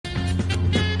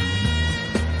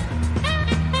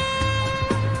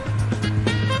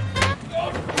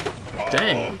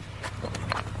Dang.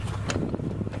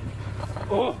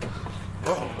 Oh.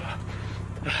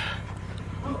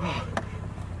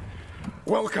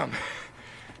 Welcome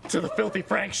to the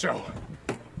FilthyFrank show.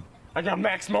 I got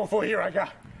MaxMoeFoe here. I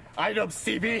got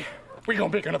idubbbztv. We gonna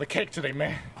bake another cake today,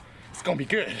 man. It's gonna be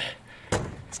good.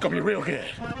 It's gonna be real good.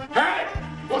 Hey,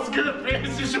 what's good, man?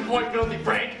 It's just your boy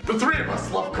FilthyFrank. The three of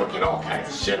us love cooking all kinds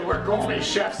of shit. We're gourmet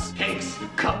chefs, cakes,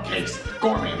 cupcakes,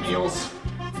 gourmet meals.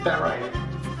 Is that right?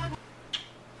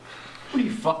 What are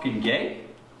you, fucking gay?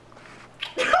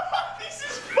 This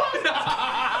is fun!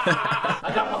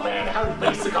 I got my man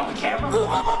HowToBasic on the camera.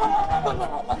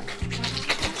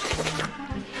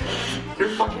 You're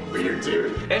fucking weird,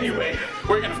 dude. Anyway,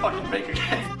 we're gonna fucking bake a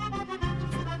cake.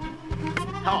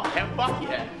 Oh, hell fuck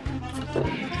yeah.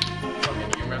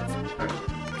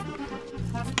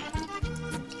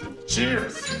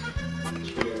 Cheers!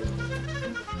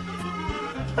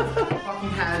 He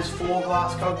has 4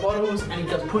 glass Coke bottles and he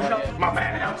does push-ups. My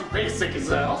man HowToBasic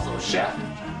is also a chef.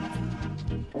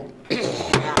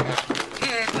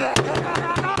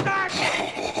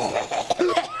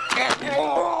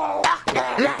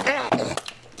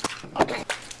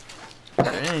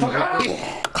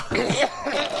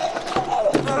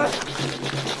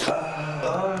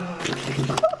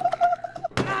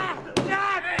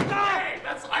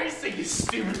 That's icing, you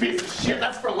stupid piece of shit.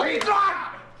 That's for later.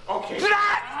 Okay.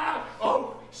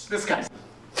 Oh, this guy's.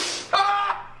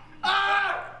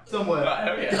 Somewhere.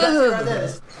 Oh, yeah. Try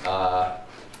this.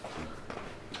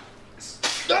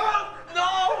 No!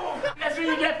 That's what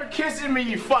you get for kissing me,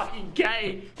 you fucking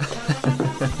gay.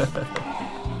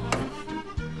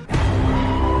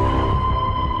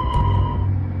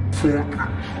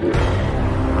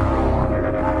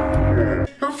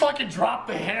 Who fucking dropped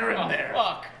the hair in there?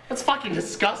 Fuck. That's fucking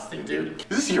disgusting, dude.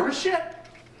 Is this your shit?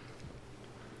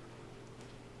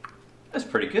 That's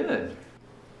pretty good.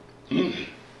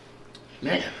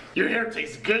 Man, your hair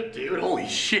tastes good, dude. Holy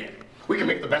shit. We can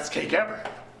make the best cake ever.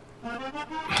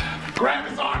 Grab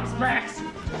his arms, Max.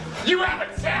 You have a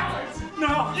talent.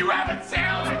 No. You have a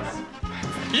talent.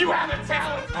 You have a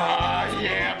talent.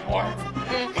 Yeah, boy.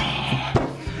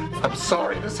 I'm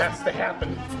sorry this has to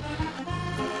happen.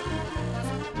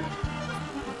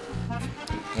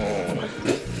 Oh,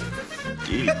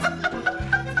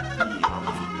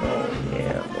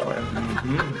 yeah, boy.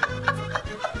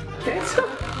 Cancer?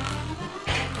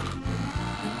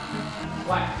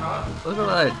 Look at all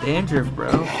that dandruff, bro.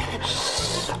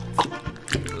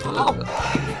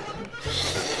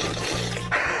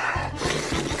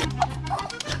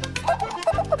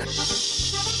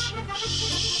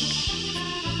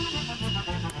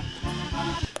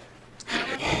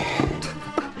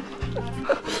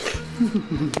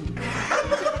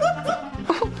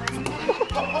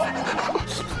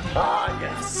 Ah,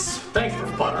 yes. Thanks for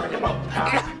buttering him up,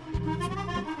 pal.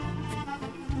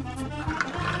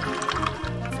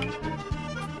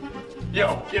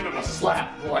 Yo, give him a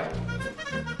slap, boy.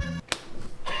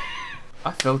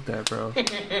 I felt that, bro.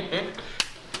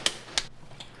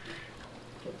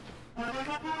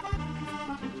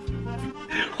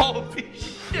 Holy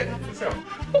shit.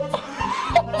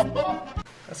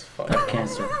 That's funny.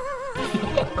 Cancer.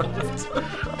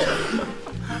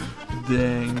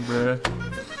 Dang, bro.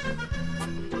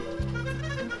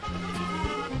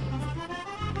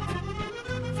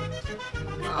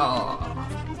 Oh.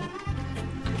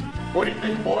 What do you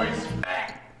think, boys?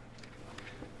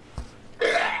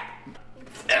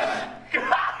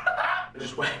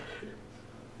 Just wait.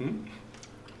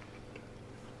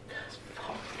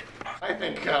 I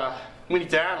think we need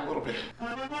to add a little bit.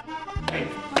 Hey.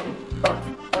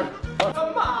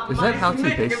 Is that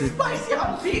HowToBasic? Spicy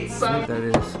hot pizza. I think that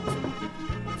is.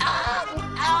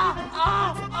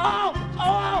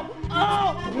 Oh,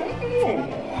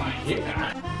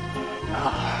 yeah.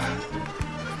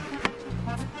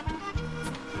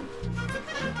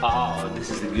 Oh,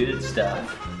 this is the good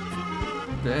stuff.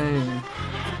 Dang.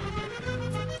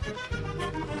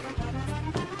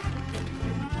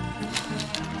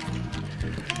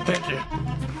 Thank you.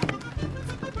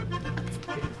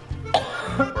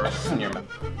 Burst in your mouth.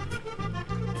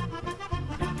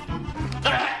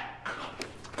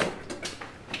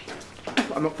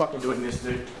 I'm not fucking doing this,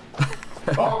 dude.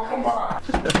 Oh, come on.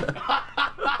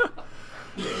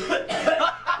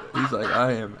 He's like,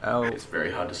 I am out. It's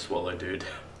very hard to swallow, dude.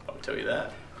 I'll tell you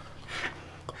that.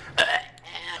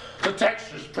 The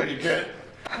texture's pretty good.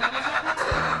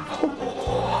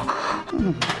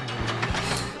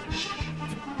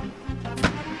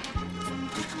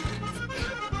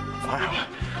 Wow,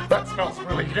 that smells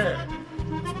really good.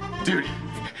 Dude,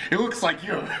 it looks like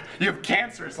you have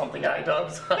cancer or something,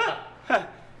 Idubbbz.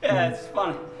 Yeah, it's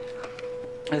funny.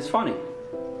 It's funny.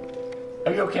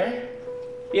 Are you okay?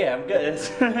 Yeah, I'm good.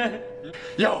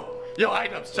 Yo,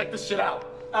 Idubbbz, check this shit out.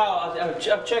 Oh, I'll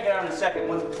check it out in a second.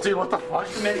 Dude, what the fuck?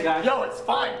 Just a minute, guys. Yo, it's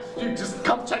fine. Dude, just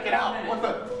come check it out. What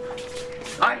the?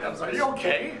 Idubbbz, are you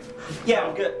okay? Yeah,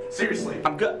 I'm good. Seriously.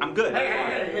 I'm good.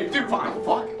 Hey, dude, what the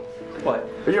fuck? What?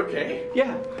 Are you okay?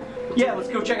 Yeah. Yeah, let's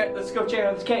go check out this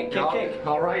cake. Cake.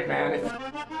 All right, man.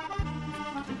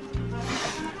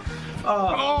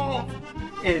 Oh.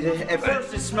 At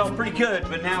first it smelled pretty good,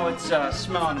 but now it's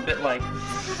smelling a bit like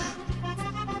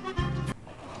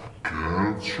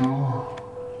Cancer?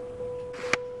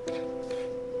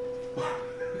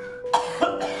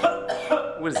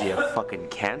 What is he, a fucking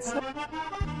cancer?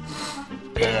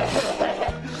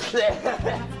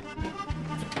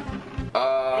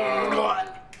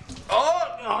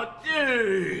 Oh,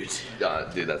 dude.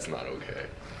 Dude, that's not okay.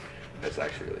 That's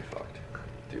actually really fucked.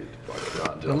 Dude, fuck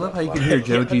God. I love how you can hear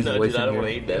Joji's No, voice dude, I don't in want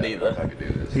to here. eat that either. I could do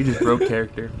this. He just broke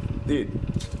character. Dude.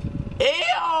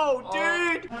 Ew,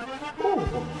 dude!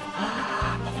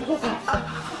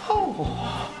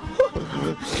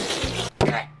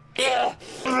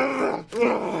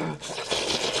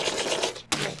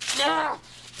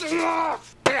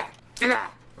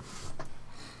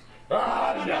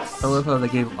 Ah, yes. I love how they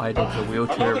gave Idubbbz a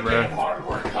wheelchair, Another day of bro. hard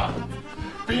work, huh?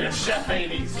 Being a chef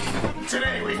ain't easy.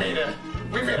 Today we made a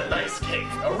nice cake,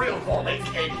 a real gourmet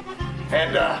cake,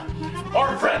 and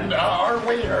our friend, our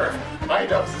waiter,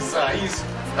 Idubbbz, he's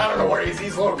I don't know where he's a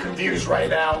little confused right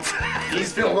now.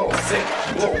 He's feeling a little sick,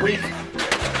 a little weak.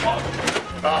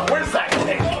 Where's that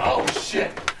cake? Oh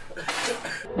shit!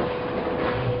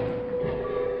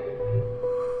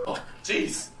 Oh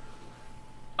jeez,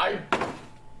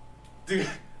 dude,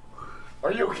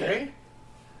 are you okay?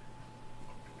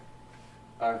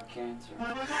 cancer.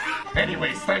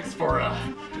 Anyways, thanks for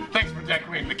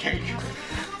decorating the cake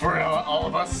for all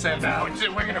of us, and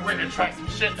we're gonna try some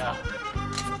shit now.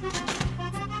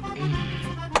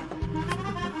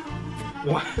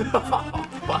 What? Oh,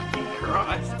 fucking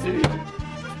Christ, dude.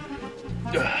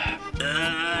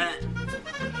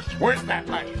 Where's that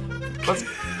knife? Let's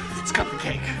cut the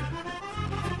cake.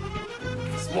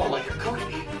 It's more like a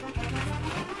cookie.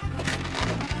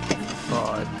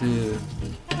 Oh, dude.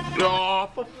 Oh,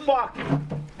 for fuck!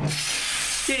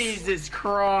 Jesus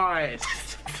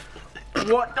Christ!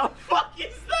 What the fuck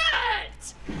is that?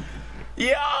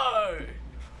 Yo!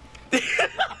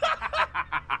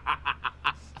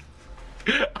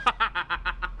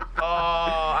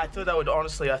 Oh, I thought that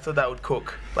would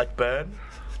cook, like burn.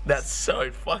 That's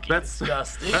so fucking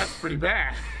disgusting. That's pretty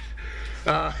bad.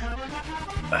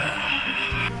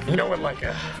 You know when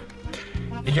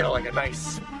you get like a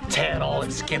nice tan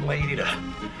olive skin lady to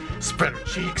spread her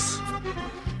cheeks.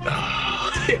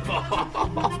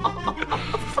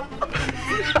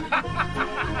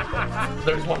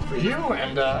 There's one for you,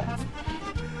 and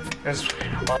there's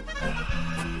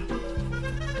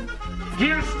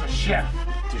here's the chef.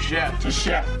 To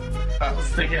chef.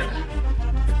 Let's dig in.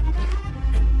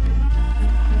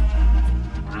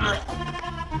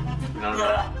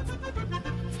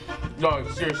 No,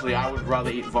 seriously, I would rather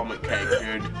eat vomit cake,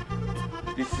 dude.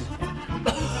 This is...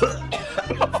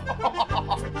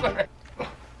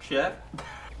 Chef?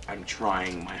 I'm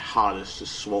trying my hardest to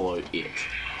swallow it.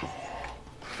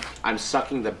 I'm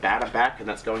sucking the batter back and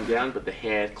that's going down, but the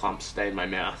hair clumps stay in my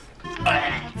mouth.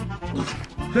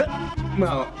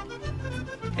 Well,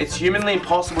 it's humanly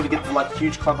impossible to get the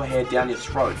huge clump of hair down your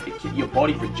throat. Your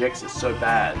body rejects it so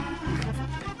bad.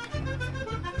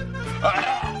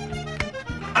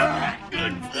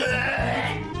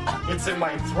 It's in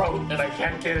my throat and I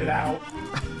can't get it out.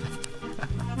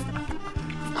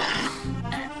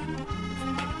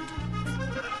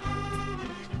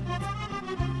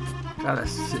 Gotta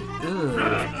sit. Ugh.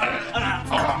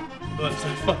 That's so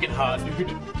fucking hard,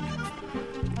 dude.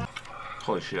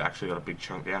 Holy shit, I actually got a big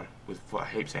chunk down with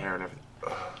heaps of hair and everything.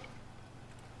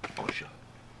 Oh shit.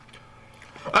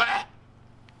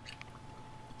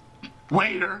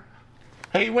 Waiter!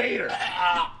 Hey waiter!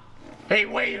 Hey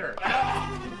waiter!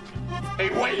 Hey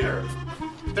waiter!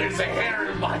 There's a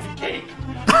hair in my cake!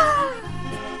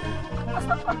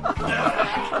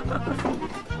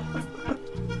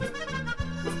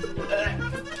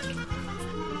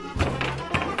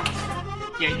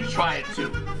 Yeah, you try it too.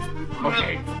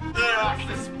 Okay.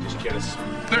 Just get us.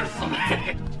 There's some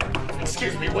hair.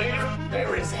 Excuse me, waiter.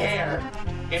 There is hair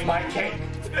in my cake.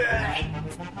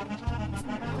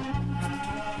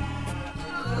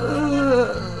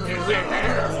 There's a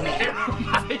hair in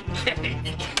my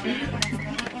cake.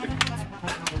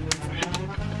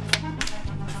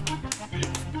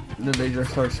 And then they just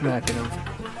start smacking him.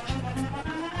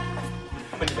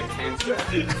 I'm into the cancer.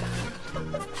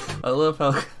 I love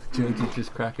how Joji's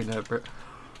just cracking up, bro.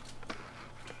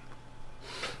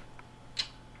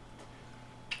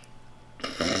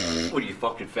 What are you,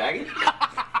 fucking faggot?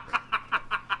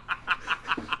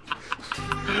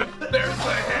 There's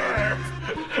the hair.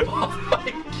 Oh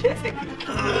my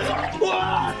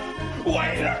god.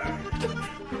 Waiter.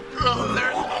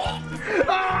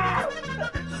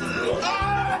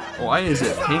 Why is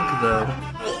it pink though?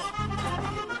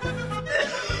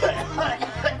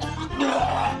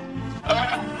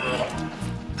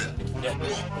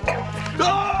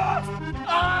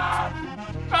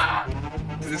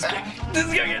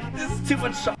 This is too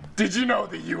much shot. Did you know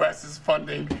the U.S. is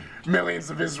funding millions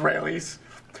of Israelis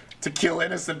to kill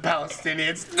innocent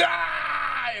Palestinians?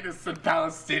 Innocent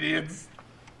Palestinians.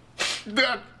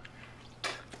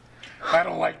 I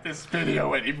don't like this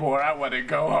video anymore. I want to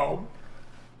go home.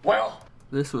 Well,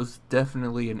 This was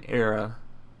definitely an era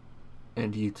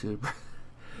in YouTube.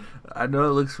 I know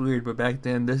it looks weird, but back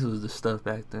then, this was the stuff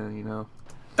back then, you know?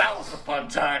 that was a fun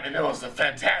time, and it was a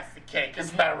fantastic cake.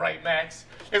 Isn't that right, Max?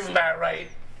 Isn't that right?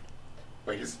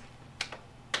 Wait,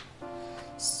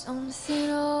 Something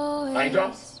Idubbbz?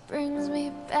 always brings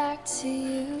me back to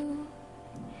you.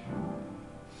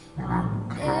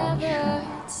 Never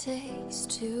takes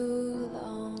too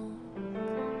long.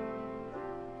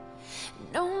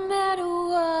 No matter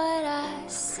what I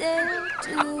say or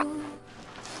do,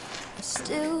 I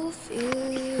still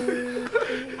feel you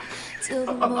till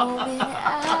the moment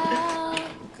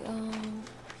I'm gone.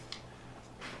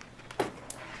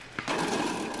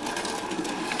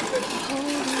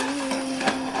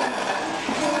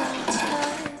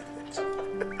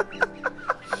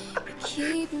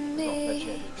 Keep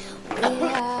me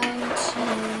without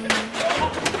change.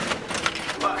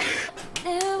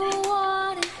 Never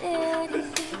wanted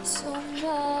anything so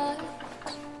much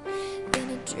than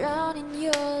to drown in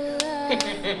your love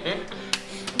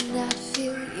and not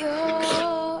feel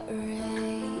your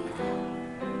rain.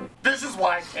 this is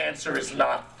why cancer is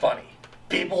not funny.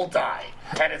 People die,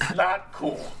 and it's not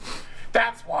cool.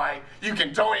 That's why you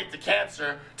can donate to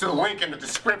cancer to the link in the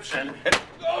description.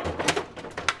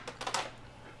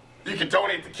 You can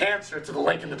donate to cancer to the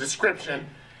link in the description,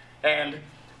 and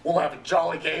we'll have a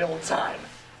jolly gay old time.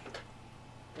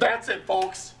 That's it,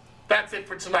 folks. That's it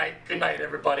for tonight. Good night,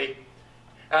 everybody.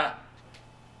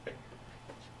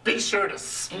 Be sure to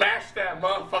smash that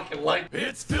motherfucking like.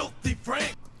 It's Filthy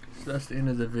Frank. So that's the end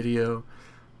of the video.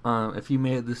 If you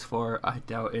made it this far, I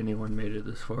doubt anyone made it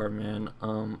this far, man.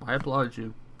 I applaud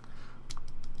you.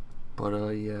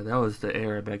 But yeah, that was the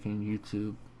era back in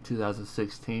YouTube,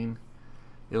 2016.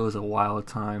 It was a wild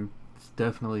time. It's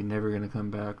definitely never gonna come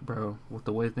back, bro. With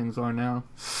the way things are now.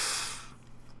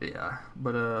 Yeah.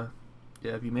 But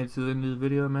yeah, if you made it to the end of the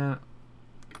video, man,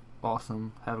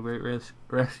 awesome. Have a great rest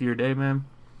of your day, man.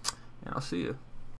 And I'll see you.